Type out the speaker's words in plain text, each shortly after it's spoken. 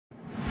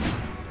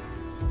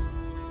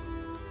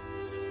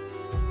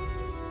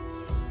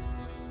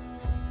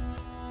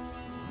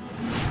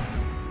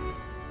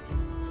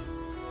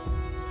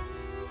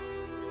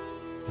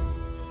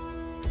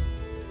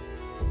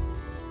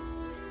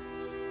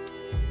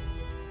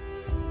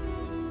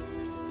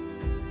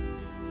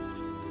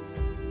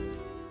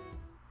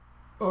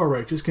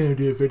Alright, just going to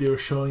do a video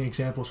showing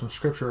examples from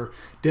scripture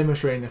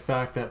demonstrating the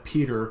fact that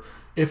Peter,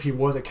 if he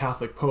was a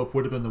Catholic pope,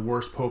 would have been the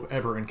worst pope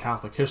ever in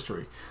Catholic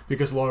history,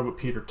 because a lot of what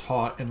Peter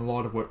taught and a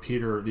lot of what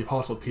Peter, the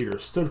Apostle Peter,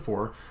 stood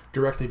for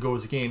directly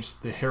goes against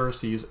the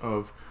heresies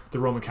of the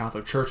Roman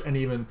Catholic Church and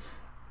even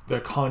the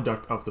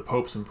conduct of the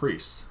popes and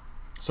priests.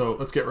 So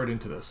let's get right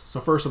into this. So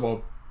first of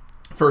all,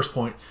 first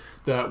point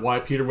that why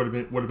Peter would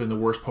have been the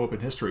worst pope in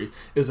history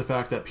is the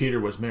fact that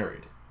Peter was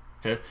married.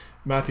 Okay,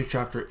 Matthew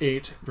chapter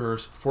 8,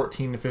 verse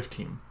 14 to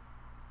 15.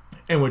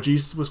 And when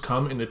Jesus was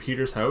come into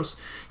Peter's house,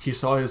 he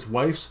saw his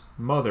wife's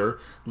mother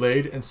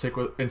laid and sick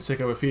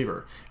of a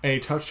fever. And he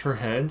touched her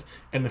head,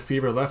 and the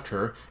fever left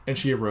her, and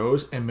she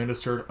arose and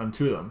ministered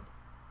unto them.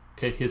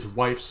 Okay, his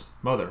wife's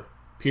mother.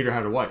 Peter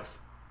had a wife.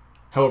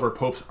 However,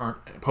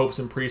 popes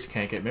and priests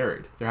can't get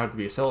married. There had to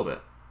be a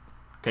celibate.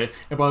 Okay,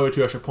 and by the way,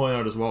 too, I should point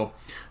out as well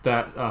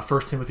that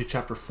 1 Timothy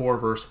chapter 4,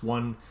 verse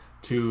 1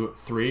 to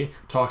 3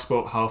 talks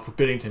about how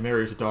forbidding to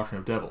marry is a doctrine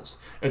of devils.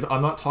 And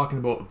I'm not talking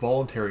about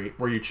voluntary,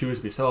 where you choose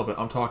to be celibate.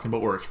 I'm talking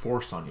about where it's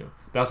forced on you.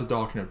 That's a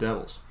doctrine of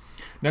devils.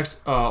 Next,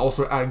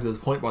 also adding to this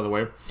point, by the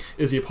way,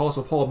 is the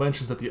Apostle Paul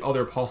mentions that the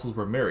other apostles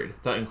were married.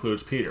 That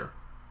includes Peter.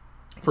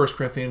 1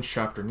 Corinthians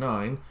chapter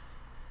 9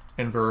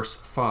 and verse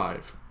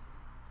 5.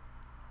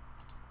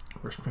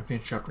 1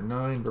 Corinthians chapter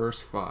 9,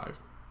 verse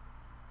 5.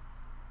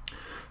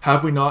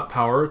 Have we not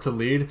power to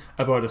lead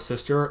about a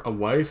sister, a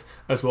wife,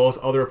 as well as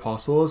other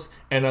apostles,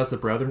 and as the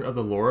brethren of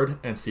the Lord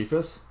and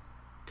Cephas?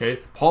 Okay,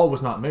 Paul was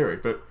not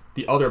married, but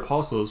the other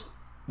apostles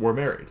were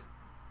married.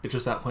 It's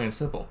just that plain and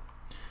simple.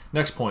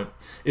 Next point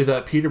is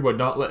that Peter would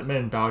not let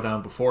men bow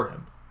down before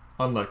him,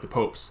 unlike the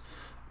popes.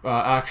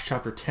 Acts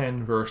chapter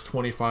 10, verse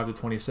 25 to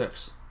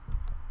 26.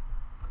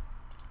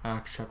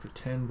 Acts chapter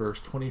 10, verse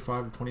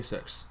 25 to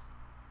 26.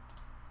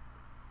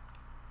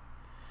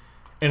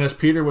 And as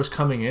Peter was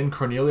coming in,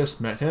 Cornelius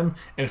met him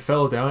and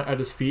fell down at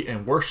his feet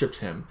and worshipped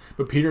him.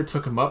 But Peter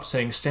took him up,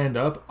 saying, Stand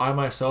up, I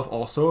myself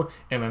also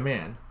am a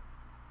man.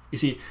 You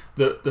see,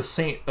 the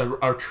saint,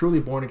 a truly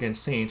born-again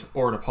saint,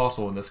 or an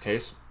apostle in this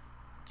case,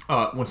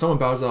 when someone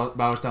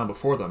bows down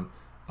before them,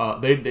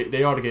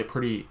 they ought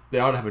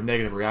to have a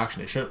negative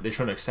reaction. They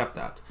shouldn't accept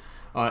that.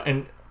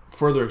 And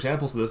further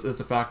examples of this is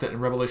the fact that in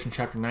Revelation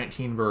chapter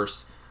 19,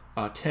 verse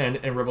 10,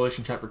 and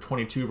Revelation chapter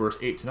 22, verse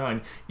 8 to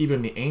 9,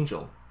 even the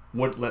angel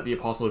wouldn't let the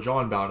Apostle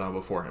John bow down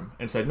before him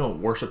and said, no,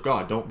 worship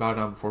God, don't bow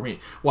down before me.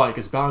 Why?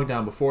 Because bowing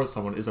down before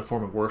someone is a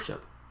form of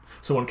worship.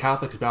 So when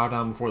Catholics bow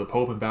down before the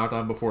Pope and bow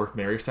down before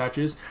Mary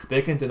statues,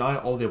 they can deny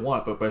all they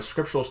want, but by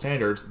scriptural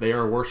standards, they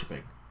are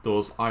worshiping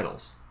those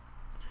idols.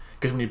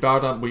 Because when you bow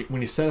down,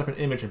 when you set up an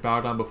image and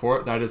bow down before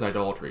it, that is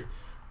idolatry.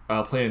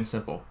 Plain and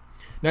simple.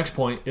 Next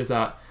point is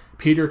that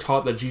Peter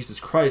taught that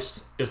Jesus Christ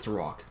is the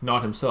rock,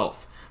 not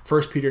himself.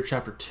 1 Peter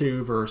chapter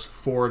 2, verse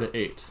 4 to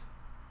 8.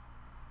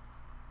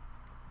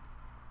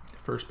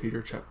 1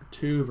 Peter chapter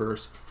 2,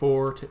 verse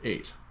 4 to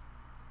 8.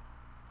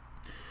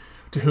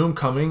 To whom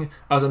coming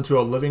as unto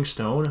a living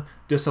stone,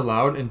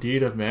 disallowed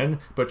indeed of men,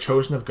 but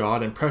chosen of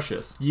God and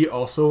precious, ye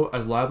also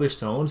as lively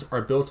stones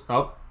are built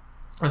up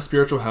a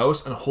spiritual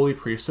house and a holy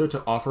priesthood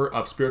to offer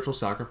up spiritual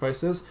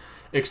sacrifices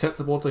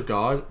acceptable to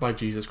God by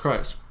Jesus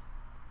Christ.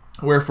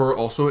 Wherefore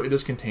also it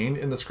is contained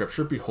in the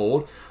scripture,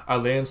 Behold, I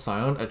lay in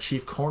Sion a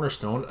chief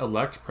cornerstone,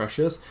 elect,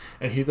 precious,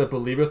 and he that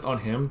believeth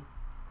on him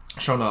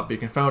shall not be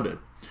confounded.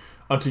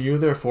 Unto you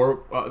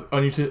therefore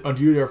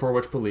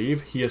which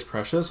believe, he is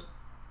precious.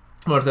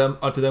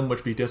 Unto them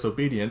which be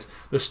disobedient,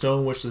 the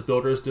stone which the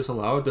builders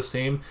disallowed, the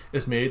same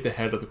is made the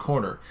head of the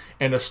corner,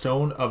 and a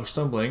stone of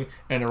stumbling,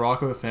 and a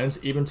rock of offense,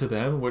 even to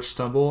them which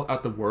stumble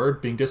at the word,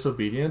 being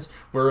disobedient,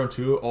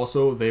 whereunto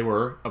also they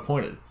were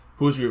appointed.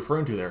 Who is he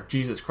referring to there?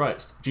 Jesus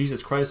Christ.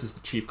 Jesus Christ is the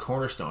chief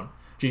cornerstone.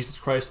 Jesus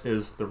Christ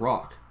is the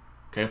rock.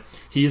 Okay,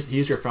 he is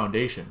your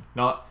foundation,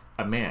 not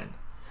a man.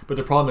 But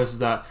the problem is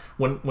that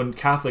when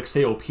Catholics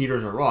say, oh,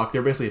 Peter's a rock,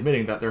 they're basically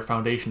admitting that their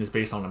foundation is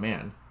based on a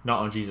man, not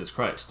on Jesus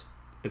Christ.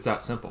 It's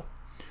that simple.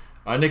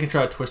 And they can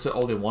try to twist it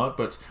all they want,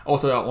 but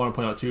also I want to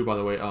point out too, by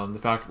the way, the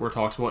fact where it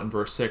talks about in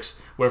verse 6,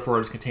 wherefore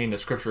it is contained in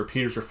scripture,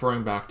 Peter's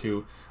referring back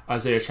to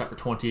Isaiah chapter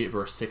 28,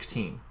 verse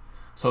 16.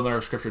 So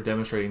another scripture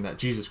demonstrating that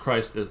Jesus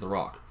Christ is the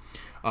rock.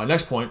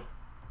 Next point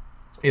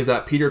is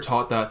that Peter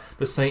taught that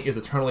the saint is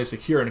eternally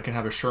secure and can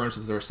have assurance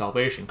of their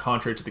salvation,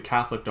 contrary to the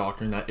Catholic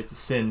doctrine that it's a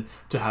sin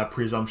to have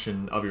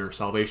presumption of your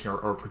salvation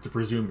or to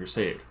presume you're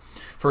saved.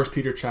 1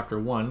 Peter chapter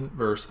 1,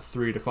 verse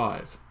 3 to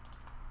 5.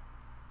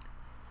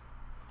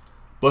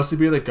 Blessed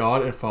be the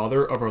God and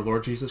Father of our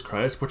Lord Jesus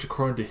Christ, which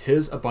according to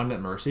his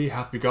abundant mercy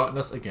hath begotten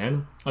us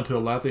again unto a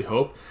lively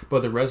hope by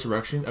the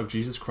resurrection of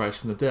Jesus Christ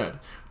from the dead,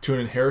 to an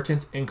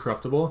inheritance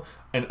incorruptible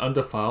and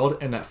undefiled,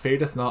 and that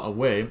fadeth not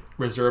away,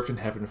 reserved in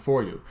heaven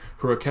for you,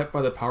 who are kept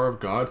by the power of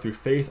God through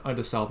faith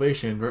unto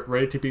salvation,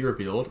 ready to be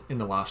revealed in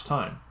the last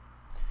time.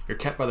 You're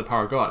kept by the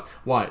power of God.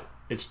 Why?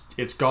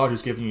 It's God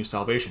who's giving you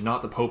salvation,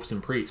 not the popes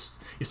and priests.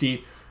 You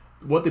see,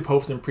 what the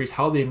popes and priests,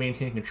 how they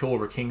maintain control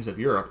over kings of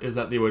Europe is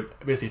that they would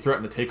basically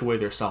threaten to take away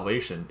their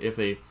salvation if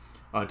they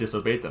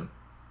disobeyed them.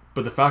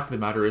 But the fact of the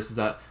matter is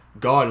that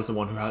God is the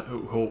one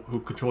who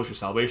controls your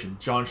salvation.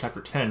 John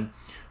chapter 10,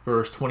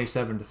 verse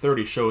 27 to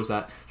 30 shows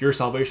that your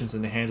salvation is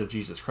in the hands of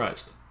Jesus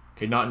Christ.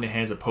 Okay, not in the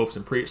hands of popes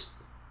and priests.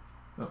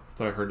 Oh, I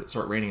thought I heard it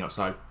start raining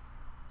outside.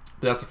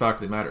 But that's the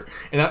fact of the matter.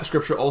 And that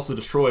scripture also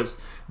destroys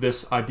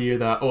this idea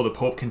that, oh, the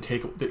Pope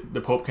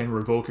can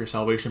revoke your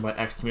salvation by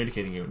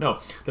excommunicating you. No,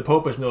 the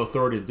Pope has no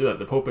authority to do that.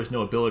 The Pope has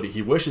no ability.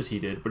 He wishes he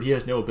did, but he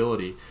has no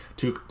ability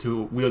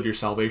to wield your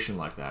salvation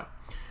like that.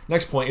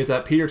 Next point is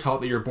that Peter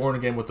taught that you're born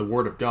again with the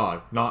word of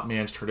God, not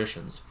man's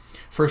traditions.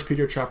 1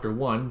 Peter chapter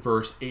 1,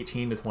 verse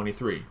 18 to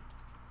 23.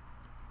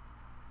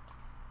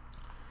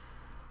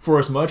 For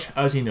as much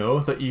as ye know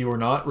that ye were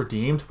not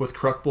redeemed with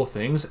corruptible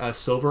things as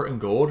silver and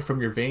gold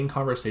from your vain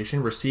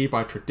conversation received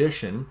by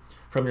tradition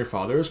from your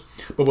fathers,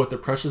 but with the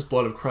precious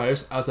blood of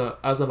Christ as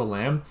of a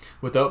lamb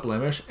without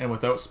blemish and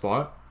without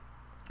spot,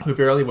 who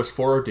verily was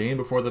foreordained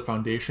before the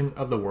foundation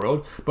of the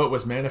world, but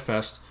was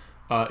manifest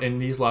in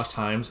these last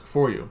times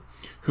for you,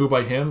 who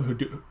by him who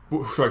do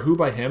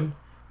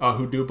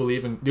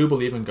believe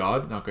in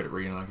God, not good at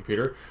reading on a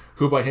computer,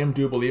 who by him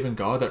do believe in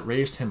God that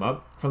raised him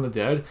up from the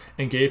dead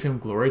and gave him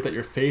glory, that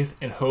your faith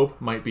and hope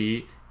might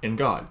be in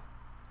God.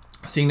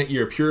 Seeing that ye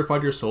are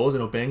purified your souls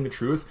in obeying the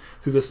truth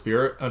through the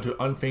Spirit unto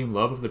unfeigned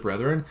love of the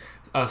brethren,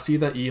 see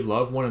that ye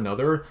love one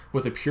another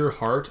with a pure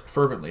heart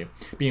fervently,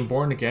 being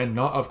born again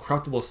not of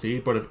corruptible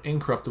seed, but of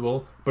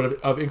incorruptible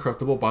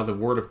by the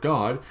word of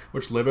God,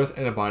 which liveth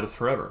and abideth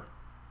forever.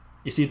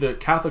 You see, the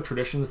Catholic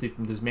traditions,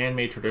 these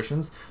man-made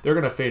traditions, they're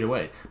going to fade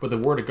away. But the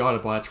Word of God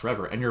abides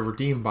forever. And you're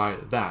redeemed by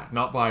that,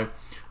 not by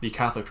the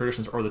Catholic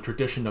traditions or the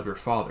tradition of your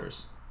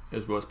fathers,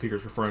 is what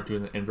Peter's referring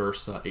to in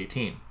verse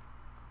 18.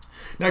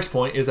 Next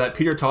point is that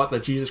Peter taught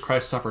that Jesus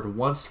Christ suffered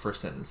once for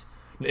sins.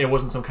 It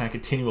wasn't some kind of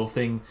continual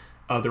thing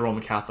of the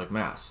Roman Catholic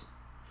Mass.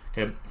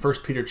 Okay, 1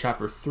 Peter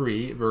chapter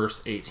 3,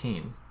 verse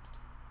 18.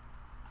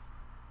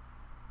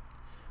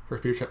 1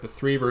 Peter chapter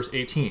 3, verse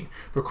 18.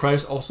 For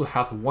Christ also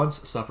hath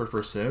once suffered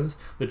for sins,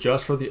 the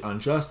just for the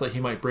unjust, that he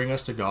might bring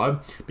us to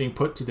God, being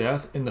put to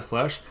death in the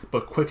flesh,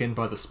 but quickened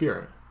by the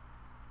Spirit.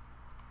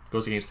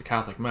 Goes against the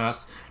Catholic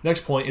Mass.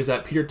 Next point is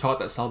that Peter taught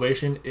that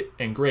salvation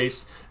and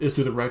grace is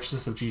through the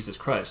righteousness of Jesus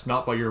Christ,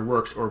 not by your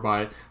works or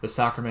by the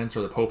sacraments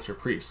or the popes or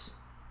priests.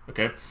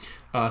 Okay?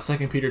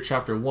 2 Peter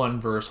chapter 1,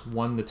 verse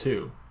 1 to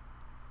 2.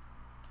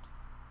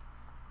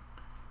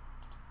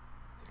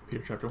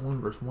 Peter chapter 1,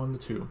 verse 1 to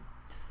 2.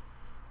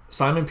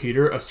 Simon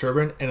Peter, a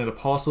servant and an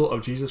apostle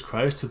of Jesus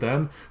Christ, to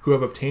them who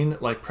have obtained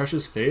like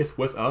precious faith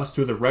with us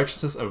through the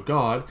righteousness of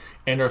God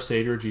and our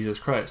Savior Jesus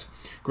Christ.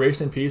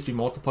 Grace and peace be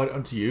multiplied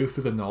unto you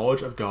through the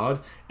knowledge of God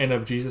and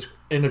of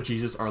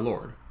Jesus our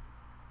Lord.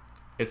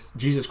 It's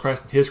Jesus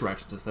Christ and his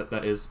righteousness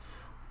that is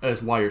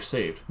why you're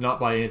saved, not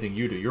by anything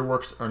you do. Your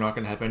works are not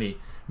going to have any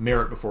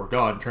merit before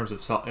God in terms of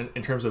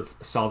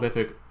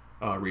salvific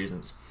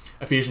reasons.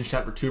 Ephesians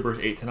chapter 2, verse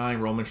 8 to 9,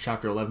 Romans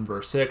chapter 11,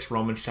 verse 6,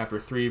 Romans chapter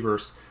 3,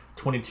 verse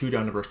 22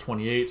 down to verse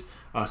 28,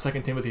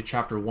 2 Timothy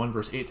chapter 1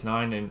 verse 8 to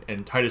 9,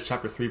 and Titus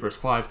chapter 3 verse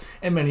 5,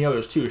 and many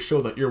others too, show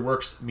that your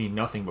works mean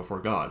nothing before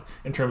God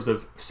in terms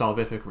of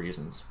salvific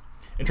reasons,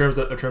 in terms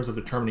of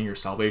determining your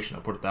salvation.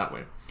 I'll put it that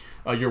way.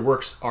 Your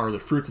works are the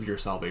fruits of your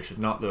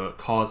salvation, not the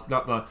cause,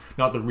 not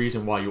the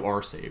reason why you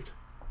are saved.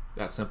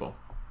 That's simple.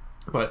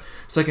 But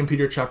 2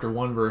 Peter chapter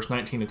 1 verse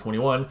 19 to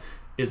 21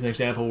 is an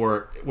example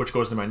which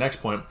goes to my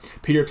next point.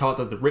 Peter taught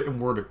that the written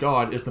word of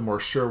God is the more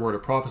sure word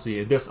of prophecy,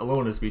 and this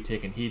alone is to be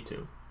taken heed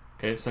to.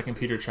 Okay, 2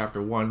 Peter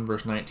chapter 1,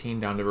 verse 19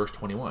 down to verse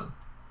 21.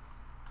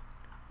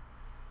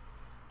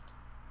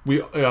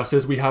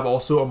 Says, we have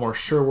also a more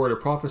sure word of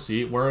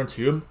prophecy,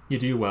 whereunto ye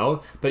do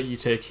well that ye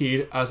take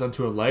heed, as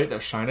unto a light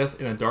that shineth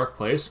in a dark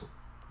place,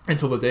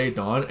 until the day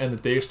dawn and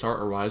the day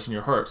star arise in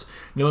your hearts,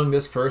 knowing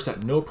this first,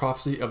 that no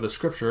prophecy of the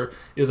Scripture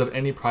is of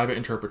any private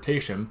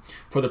interpretation,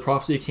 for the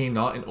prophecy came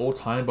not in old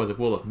time by the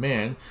will of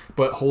man,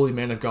 but holy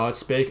men of God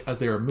spake as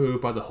they were moved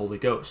by the Holy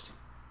Ghost.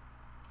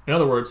 In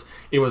other words,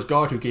 it was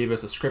God who gave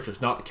us the Scriptures,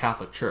 not the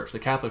Catholic Church. The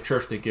Catholic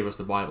Church didn't give us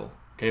the Bible.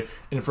 Okay,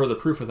 and further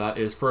proof of that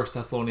is 1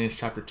 Thessalonians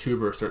chapter 2,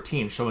 verse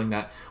 13, showing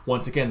that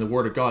once again the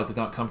Word of God did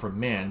not come from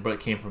man, but it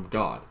came from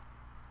God.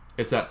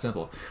 It's that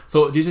simple.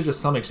 So these are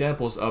just some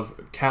examples of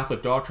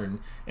Catholic doctrine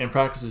and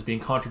practices being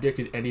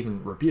contradicted and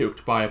even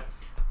rebuked by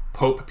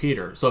Pope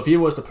Peter. So if he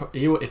was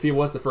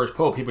the first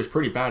pope, he was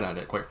pretty bad at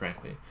it, quite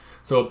frankly.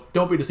 So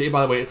don't be deceived.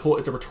 By the way, it's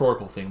a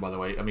rhetorical thing. By the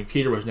way, I mean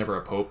Peter was never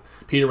a pope.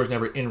 Peter was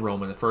never in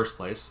Rome in the first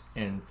place,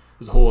 and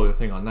there's a whole other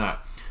thing on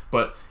that.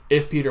 But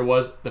if Peter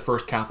was the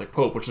first Catholic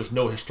pope, which there's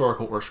no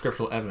historical or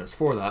scriptural evidence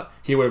for that,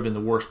 he would have been the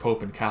worst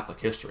pope in Catholic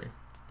history.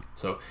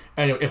 So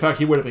anyway, in fact,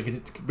 he would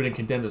have been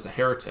condemned as a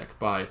heretic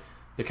by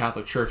the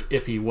Catholic Church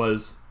if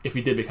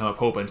he did become a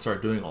pope and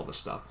start doing all this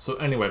stuff. So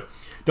anyway,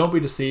 don't be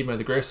deceived. May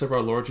the grace of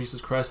our Lord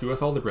Jesus Christ be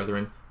with all the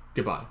brethren.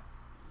 Goodbye.